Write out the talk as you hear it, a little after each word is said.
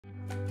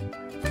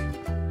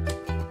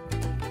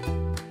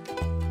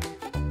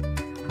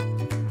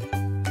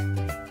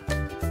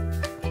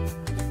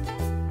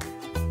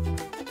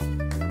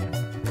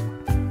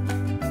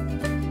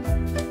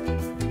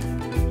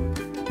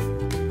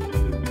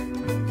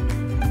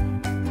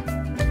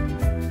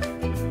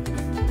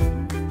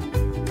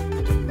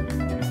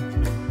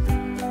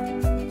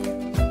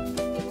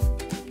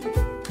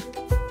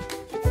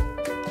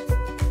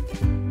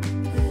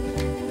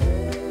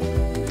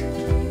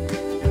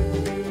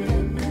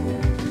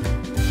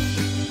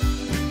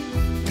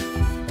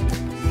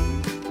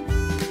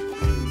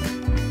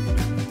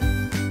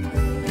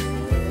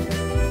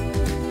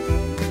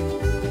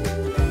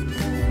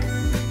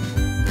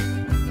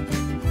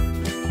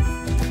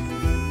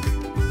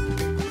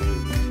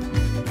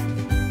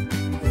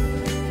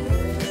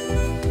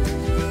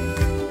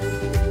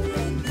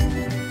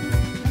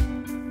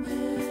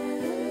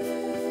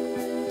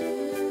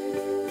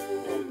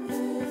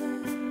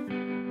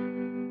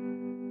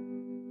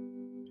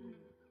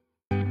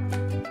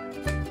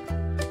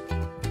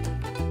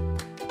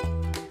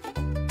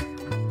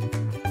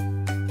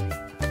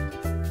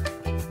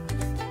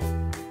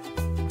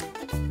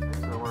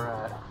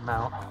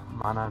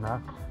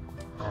Monadnock,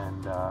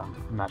 and I'm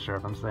not sure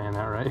if I'm saying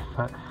that right,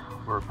 but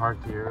we're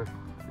parked here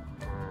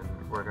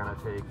and we're gonna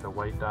take the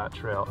White Dot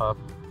Trail up,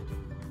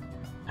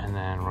 and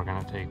then we're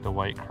gonna take the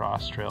White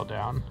Cross Trail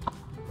down.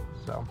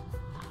 So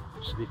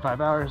should be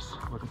 5 hours.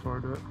 Looking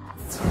forward to it.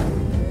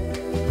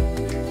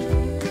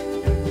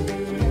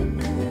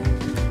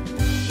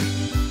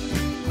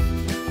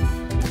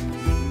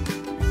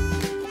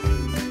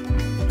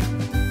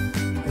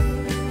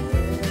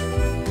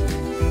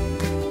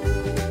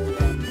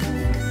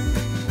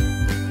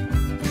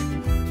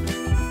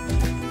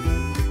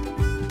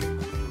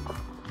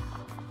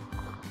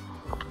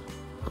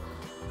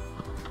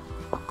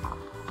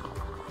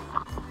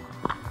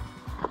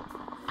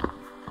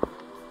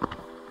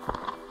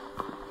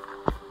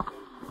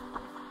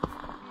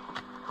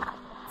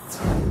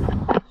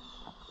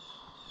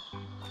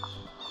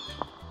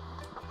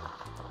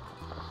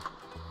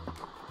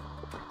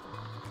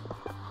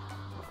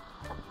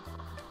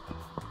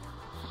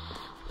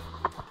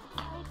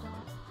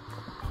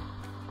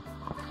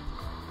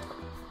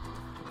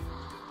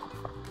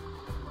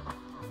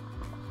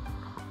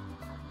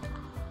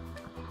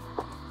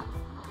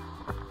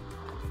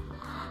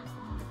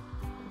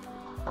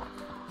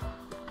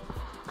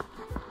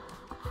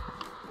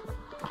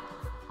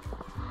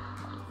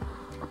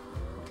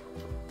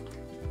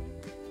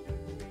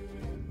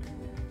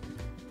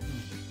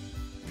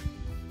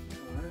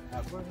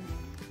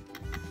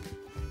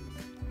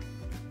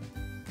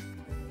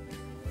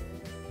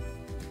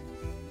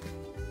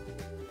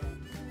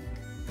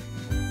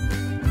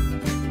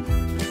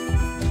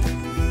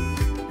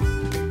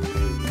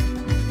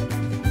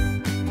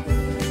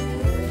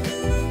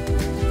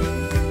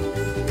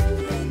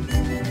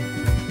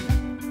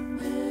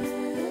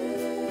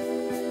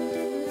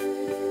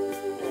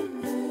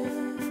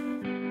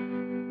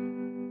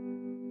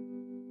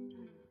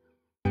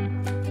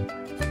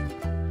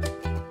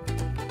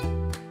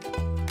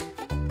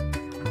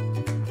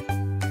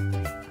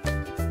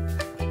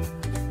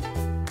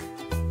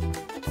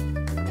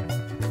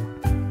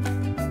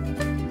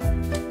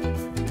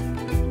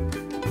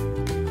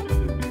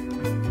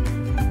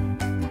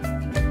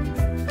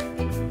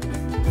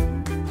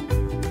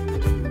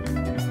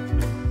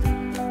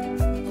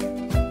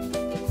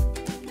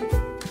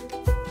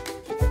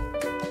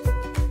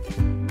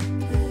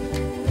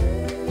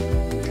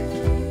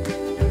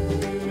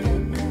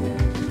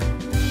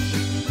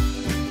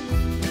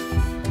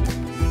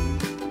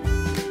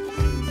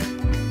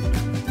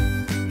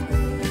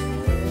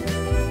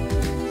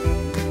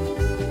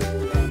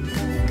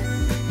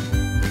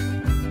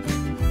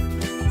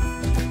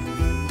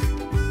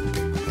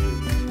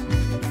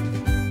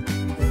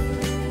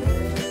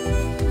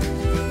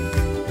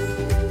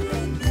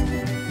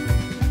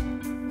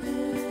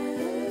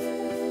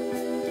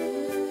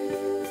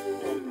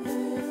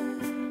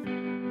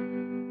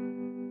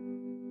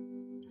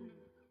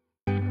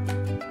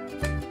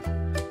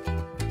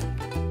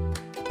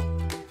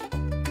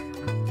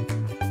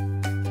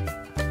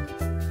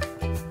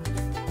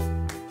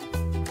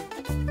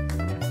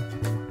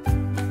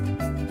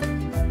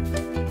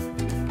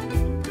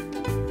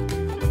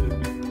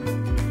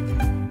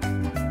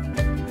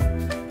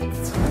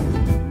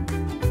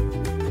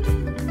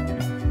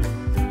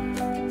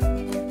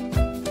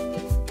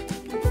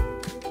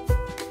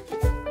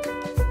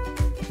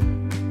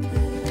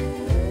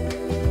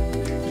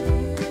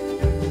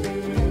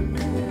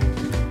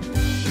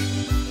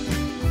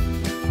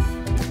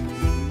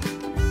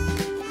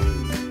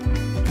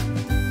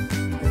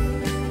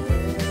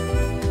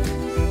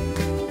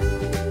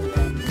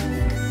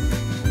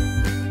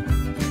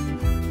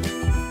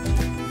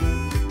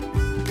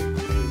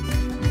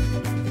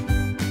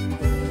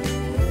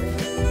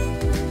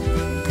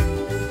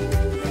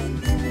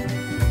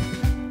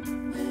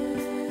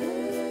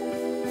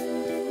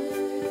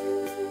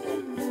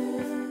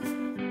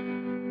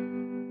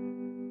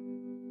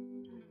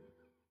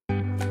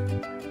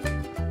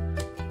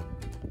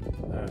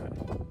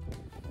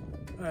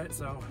 Alright,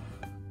 so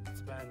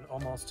it's been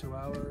almost 2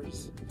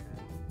 hours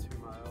and 2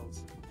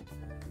 miles,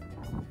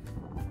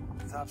 and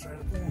the top's right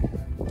up there.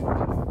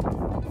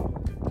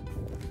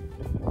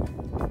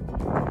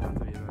 Have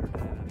to be a better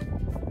day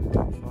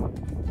than fun.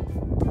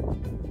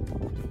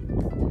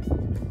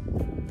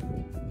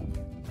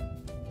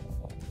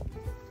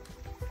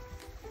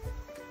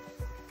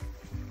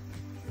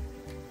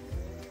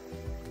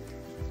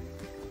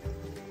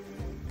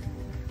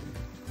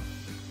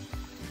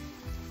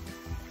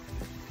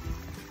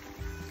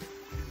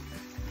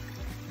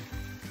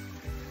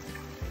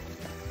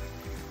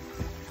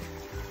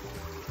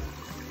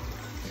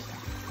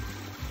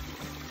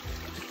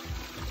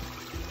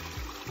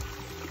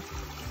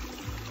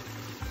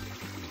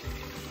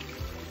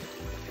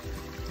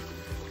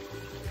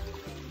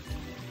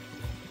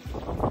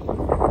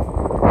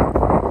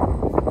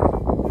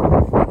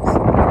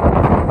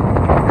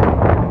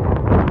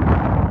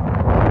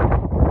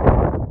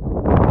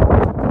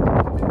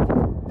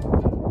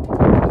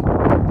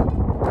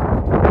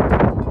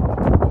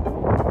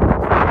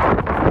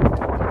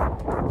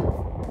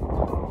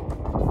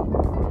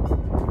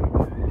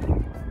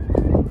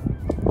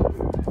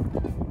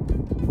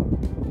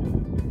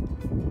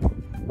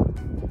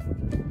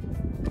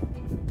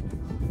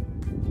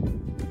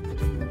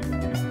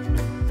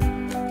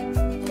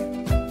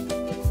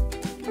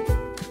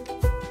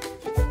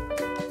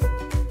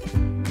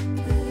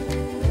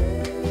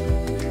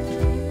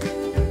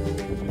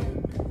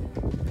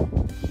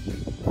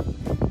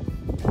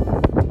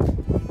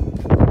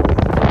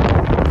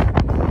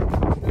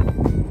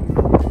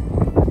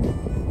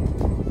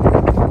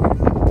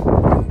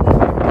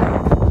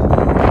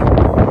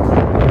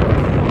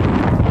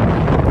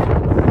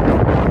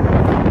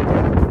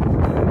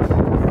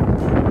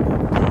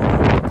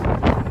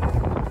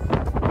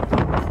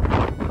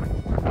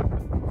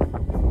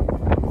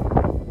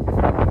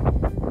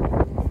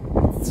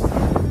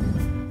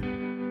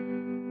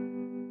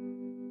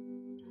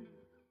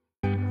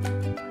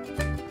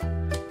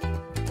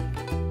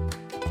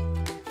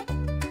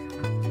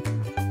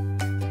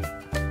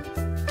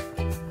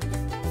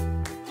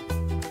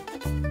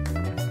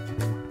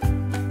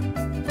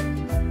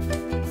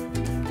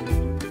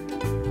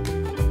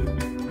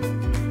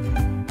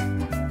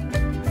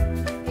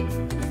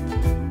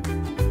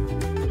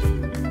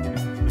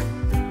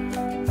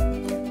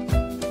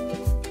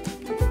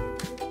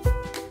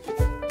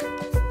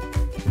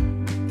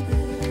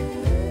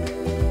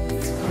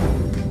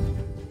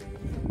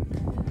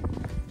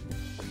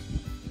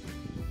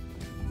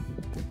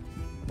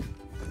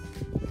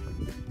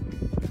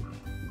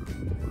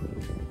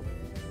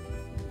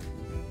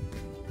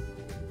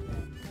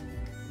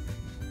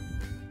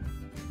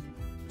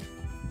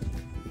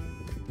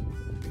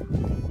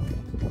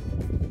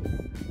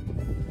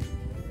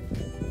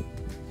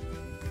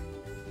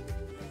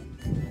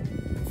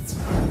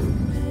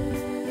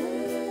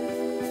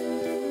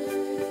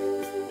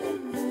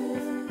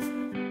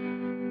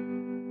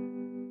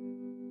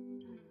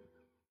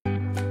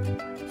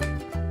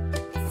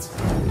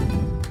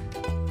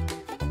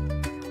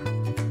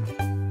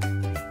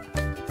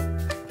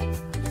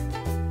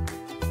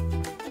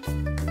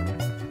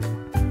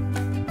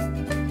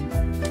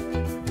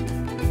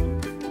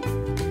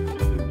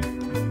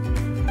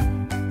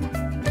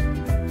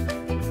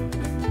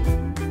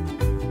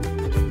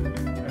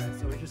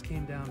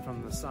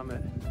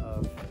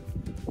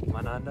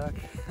 Monadnock.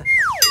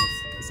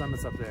 The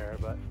summit's up there,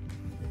 but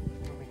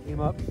when we came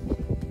up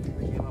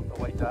the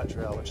White Dot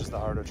Trail, which is the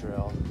harder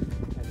trail,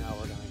 and now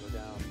we're gonna go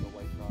down the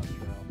White Cross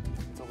Trail.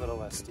 It's a little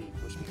less steep,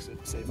 which makes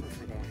it safer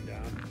for going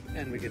down,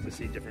 and we get to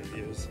see different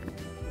views.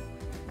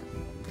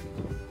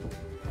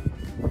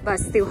 But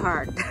still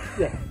hard.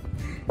 Yeah.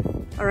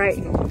 All right,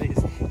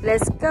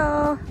 let's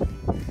go.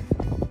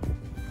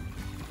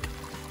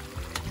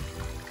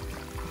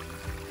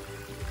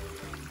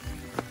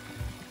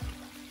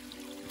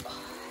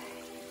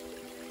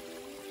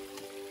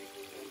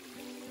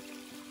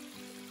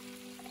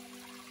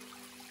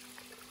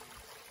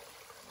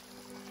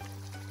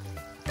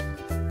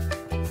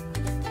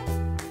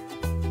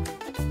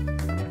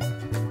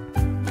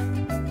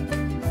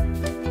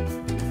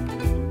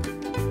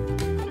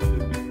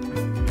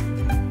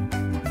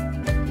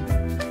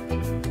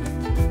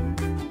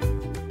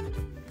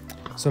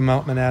 So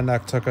Mount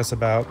Monadnock took us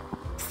about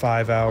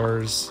 5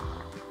 hours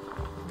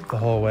the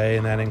whole way,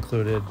 and that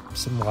included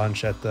some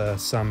lunch at the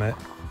summit.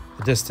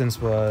 The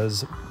distance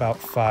was about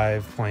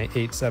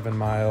 5.87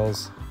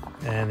 miles,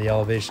 and the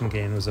elevation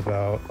gain was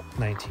about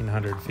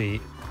 1,900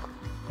 feet.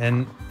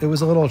 And it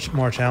was a little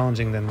more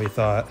challenging than we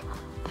thought,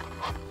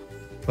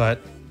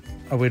 but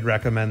I would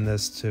recommend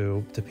this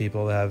to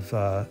people that have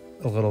a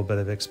little bit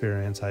of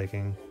experience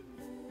hiking.